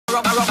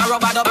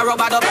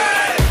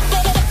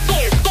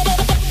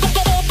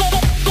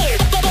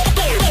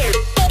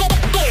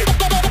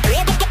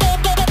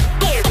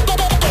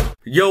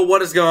Yo,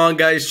 what is going on,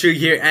 guys? Shug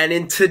here, and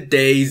in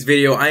today's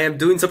video I am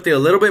doing something a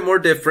little bit more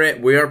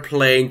different. We are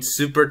playing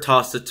Super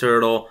Toss the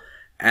Turtle,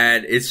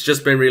 and it's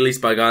just been released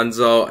by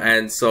Gonzo,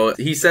 and so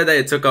he said that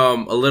it took a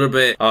little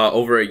bit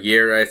over a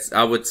year,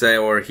 I would say,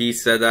 or he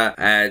said that.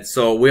 And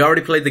so we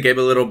already played the game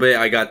a little bit.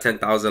 I got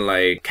 10,000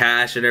 like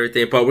cash and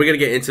everything, but we're gonna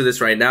get into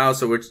this right now.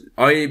 So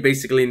all you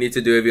basically need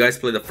to do, if you guys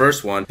play the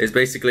first one, is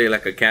basically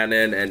like a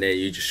cannon, and then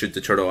you just shoot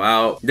the turtle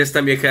out. This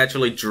time you can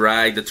actually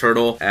drag the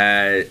turtle,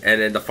 and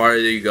then the farther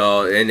you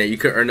go, and then you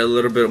can earn a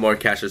little bit more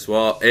cash as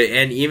well.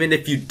 And even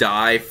if you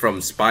die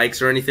from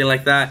spikes or anything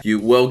like that, you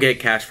will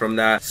get cash from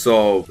that.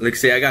 So let's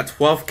see, I got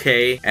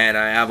 12k and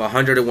I have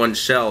 101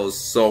 shells,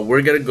 so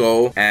we're gonna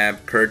go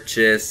and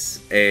purchase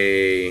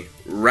a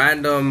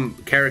random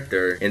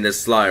character in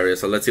this slot area.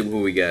 So let's see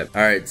who we get.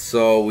 All right,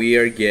 so we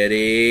are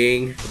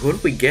getting, who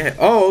did we get?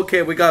 Oh,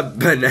 okay, we got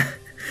banana.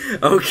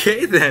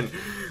 Okay then.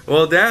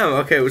 Well, damn.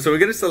 Okay, so we're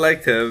gonna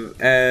select him,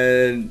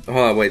 and hold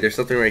on, wait, there's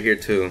something right here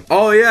too.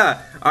 Oh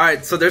yeah. All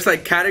right, so there's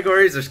like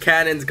categories. There's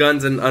cannons,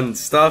 guns, and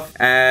stuff.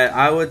 And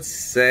I would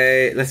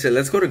say,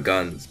 let's go to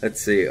guns.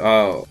 Let's see.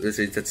 Oh, let's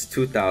see. That's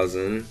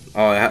 2,000.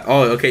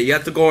 Oh, okay. You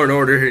have to go in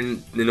order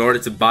in order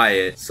to buy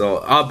it.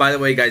 So, oh, by the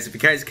way, guys, if you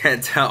guys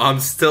can't tell,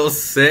 I'm still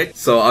sick.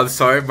 So I'm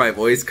sorry if my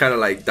voice kind of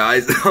like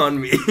dies on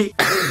me.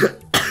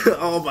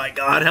 Oh my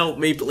god, help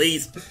me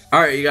please.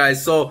 Alright, you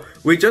guys, so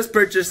we just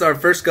purchased our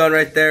first gun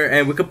right there,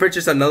 and we could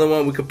purchase another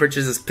one. We could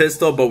purchase this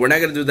pistol, but we're not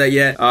gonna do that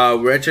yet.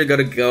 We're actually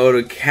gonna go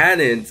to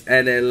cannons,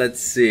 and then let's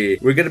see,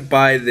 we're gonna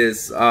buy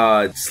this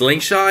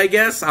slingshot, I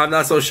guess. I'm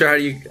not so sure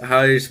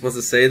how you're supposed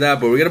to say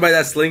that, but we're gonna buy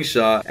that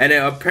slingshot, and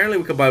then apparently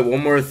we could buy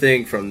one more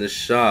thing from this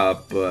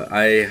shop, but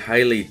I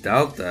highly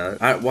doubt that.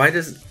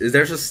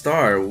 There's a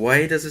star.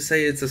 Why does it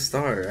say it's a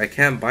star? I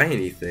can't buy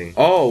anything.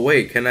 Oh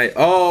wait, can I?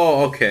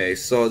 Oh, okay,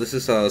 so this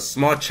is a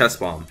small chest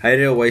bomb. Hide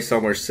it away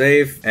somewhere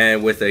safe,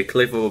 and with a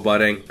click of a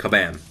button,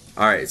 kabam.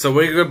 Alright, so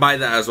we're gonna buy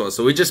that as well.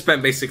 So we just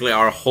spent basically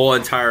our whole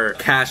entire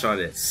cash on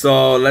it.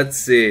 So let's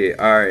see.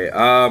 Alright,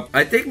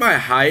 I think my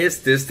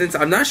highest distance,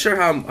 I'm not sure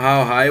how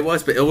high it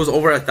was, but it was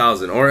over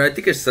 1,000, or I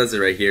think it says it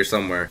right here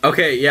somewhere.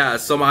 Okay, yeah,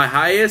 so my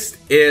highest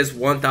is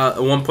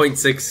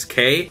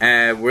 1.6k,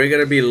 and we're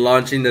gonna be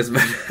launching this.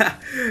 That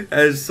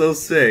is so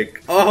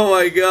sick. Oh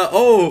my god.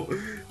 Oh,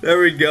 there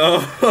we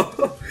go.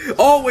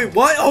 Oh wait,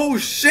 what? Oh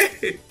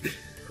shit.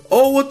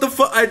 Oh, what the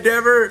fuck? I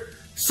never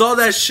saw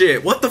that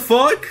shit. What the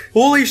fuck?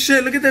 Holy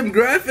shit, look at them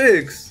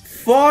graphics.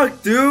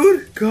 Fuck,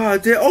 dude.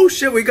 God damn. Oh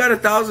shit, we got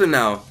 1,000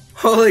 now.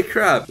 Holy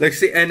crap. Let's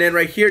see, and then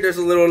right here there's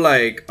a little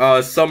like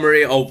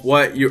summary of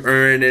what you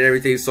earn and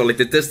everything. So like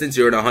the distance,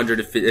 you earn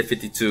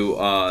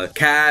 152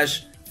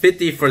 cash,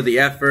 50 for the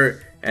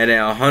effort, and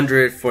then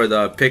 100 for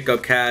the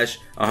pickup cash,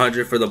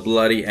 100 for the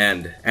bloody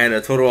end, and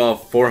a total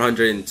of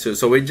 402.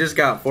 So we just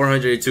got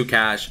 402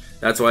 cash.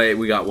 That's why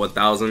we got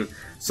 1,000.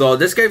 So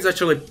this game's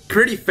actually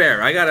pretty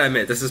fair. I gotta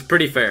admit, this is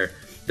pretty fair.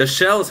 The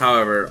shells,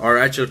 however, are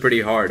actually pretty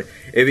hard.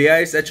 If you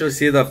guys actually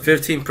see the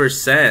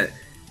 15%,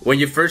 when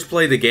you first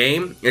play the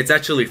game, it's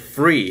actually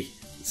free.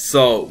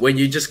 So when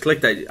you just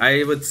click that,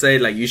 I would say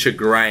like you should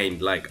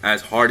grind like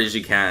as hard as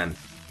you can.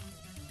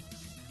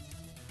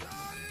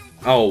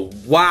 Oh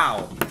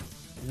wow.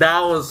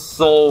 That was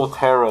so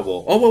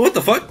terrible. Oh, what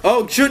the fuck?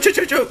 Oh, shoot.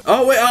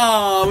 Oh, wait.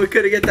 Oh, we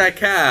couldn't get that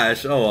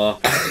cash. Oh,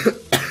 well.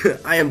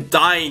 I am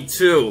dying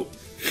too.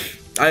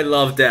 I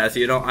love death,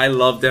 you know. I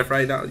love death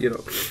right now, you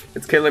know.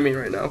 It's killing me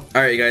right now.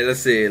 Alright, guys,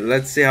 let's see.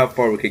 Let's see how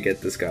far we could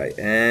get this guy.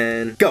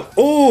 And go.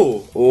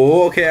 Oh,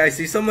 okay. I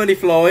see some money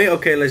flowing.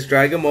 Okay, let's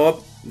drag him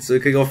up so we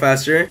could go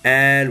faster.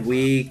 And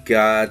we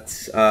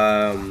got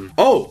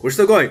oh, we're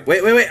still going.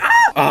 Wait. Ah!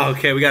 Oh,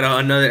 okay, we got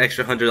another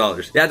extra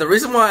 $100. Yeah, the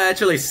reason why I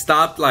actually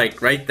stopped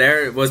like right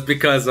there was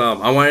because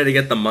I wanted to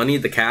get the money,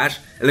 the cash.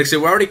 And like, so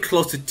we're already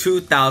close to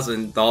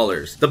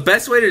 $2,000. The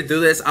best way to do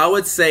this, I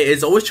would say,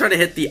 is always try to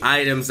hit the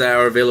items that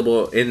are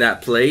available in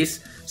that place,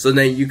 so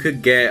then you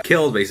could get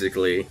killed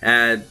basically.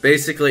 And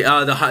basically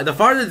the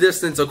farther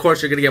distance, of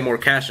course, you're gonna get more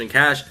cash and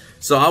cash.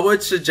 So I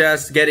would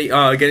suggest getting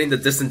the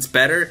distance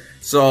better.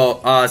 So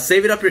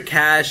saving up your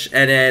cash,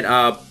 and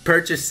then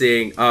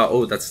purchasing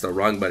oh, that's the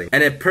wrong button,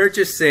 and then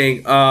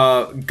purchasing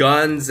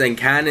guns and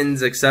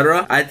cannons,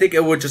 etc. I think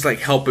it would just like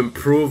help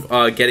improve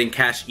getting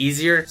cash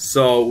easier.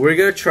 So we're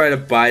gonna try to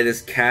buy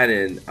this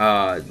cannon,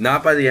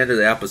 not by the end of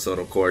the episode,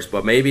 of course,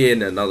 but maybe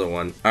in another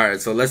one. All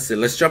right, so let's see,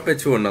 let's jump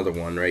into another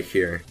one right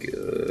here.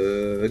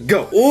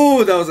 Go.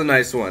 Oh, that was a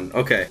nice one.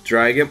 Okay,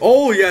 drag him.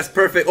 Oh yes,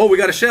 perfect. Oh, we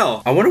got a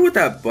shell. I wonder what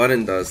that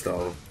button does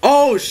though.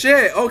 Oh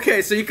shit.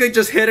 Okay, so you could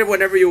just hit it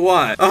whenever you want.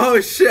 Oh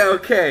shit.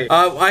 Okay.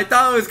 I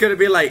thought it was gonna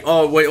be like,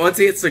 oh wait, once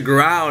he hits the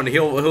ground,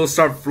 he'll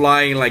start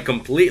flying like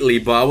completely,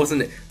 but I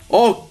wasn't.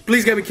 Oh,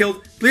 please get me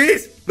killed,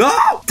 please.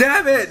 No,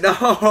 damn it.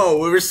 No,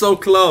 we were so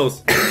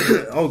close.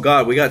 Oh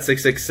god, we got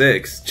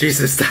 666.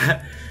 Jesus,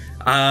 that.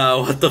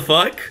 What the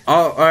fuck?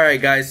 Oh,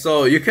 alright guys,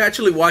 so you can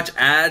actually watch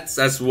ads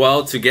as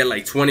well to get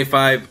like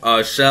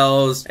 25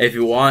 shells if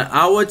you want.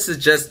 I would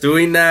suggest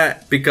doing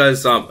that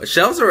because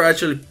shells are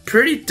actually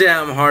pretty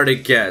damn hard to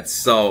get.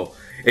 So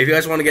if you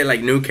guys want to get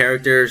like new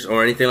characters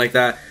or anything like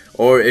that,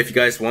 or if you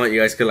guys want, you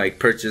guys could like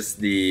purchase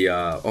the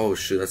oh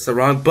shoot, that's the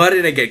wrong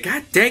button again.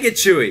 God dang it,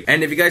 Chewy.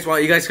 And if you guys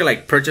want, you guys could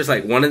like purchase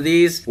like one of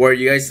these where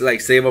you guys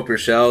like save up your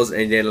shells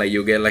and then like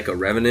you'll get like a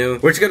revenue.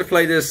 We're just gonna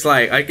play this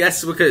like, I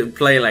guess we could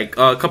play like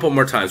a couple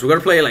more times. We're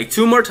gonna play like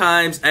 2 more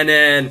times and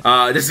then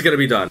this is gonna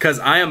be done. Cause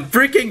I am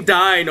freaking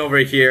dying over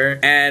here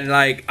and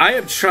like I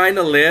am trying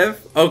to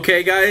live.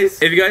 Okay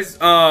guys, if you guys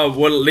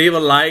would leave a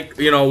like,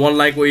 you know, 1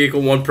 like will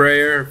equal 1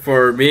 prayer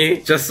for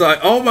me. Just like,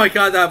 oh my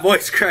god, that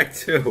voice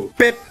cracked too.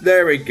 Bip.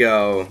 There we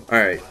go.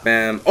 Alright,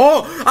 bam.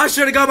 Oh, I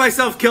should have got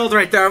myself killed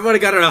right there. I would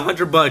have got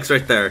 $100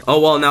 right there. Oh,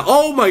 well, now.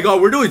 Oh my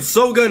god, we're doing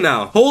so good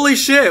now. Holy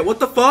shit,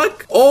 what the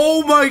fuck?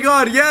 Oh my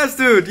god, yes,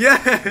 dude.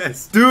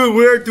 Yes. Dude,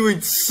 we're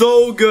doing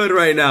so good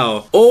right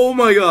now. Oh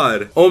my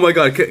god. Oh my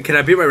god. Can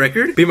I beat my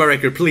record? Beat my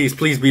record, please.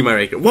 Please beat my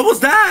record. What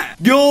was that?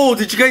 Yo,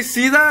 did you guys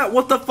see that?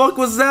 What the fuck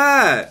was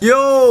that?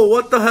 Yo,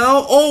 what the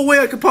hell? Oh, wait,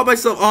 I could pop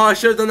myself. Oh, I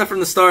should have done that from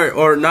the start.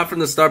 Or not from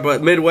the start,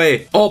 but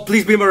midway. Oh,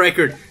 please beat my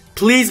record.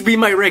 Please be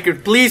my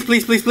record. Please,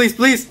 please, please, please,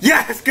 please.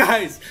 Yes,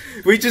 guys.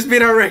 We just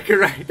beat our record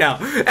right now.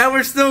 And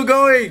we're still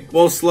going.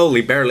 Well,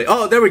 slowly, barely.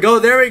 Oh, there we go.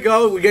 There we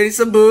go. We're getting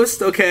some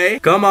boost. Okay.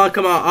 Come on,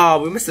 come on.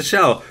 Oh, we missed a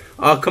shell.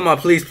 Oh, come on,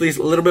 please, please.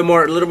 A little bit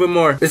more, a little bit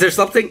more. Is there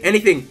something?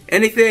 Anything?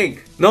 Anything?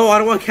 No, I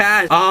don't want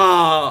cash.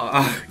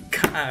 Oh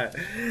God.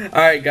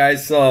 Alright,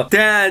 guys. So,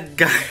 Dad,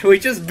 guys, we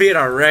just beat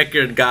our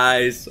record,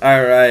 guys.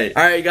 Alright.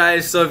 Alright,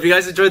 guys. So, if you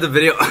guys enjoyed the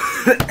video.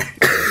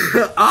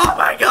 Oh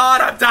my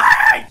god, I'm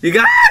dying. You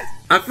guys.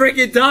 I'm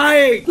freaking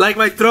dying! Like,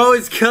 my throat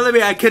is killing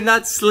me. I could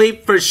not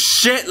sleep for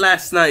shit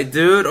last night,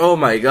 dude. Oh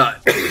my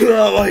god.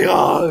 Oh my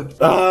god.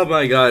 Oh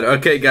my god.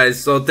 Okay,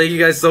 guys. So, thank you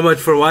guys so much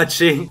for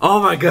watching.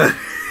 Oh my god.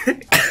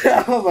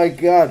 Oh my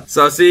god.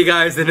 So, I'll see you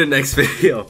guys in the next video.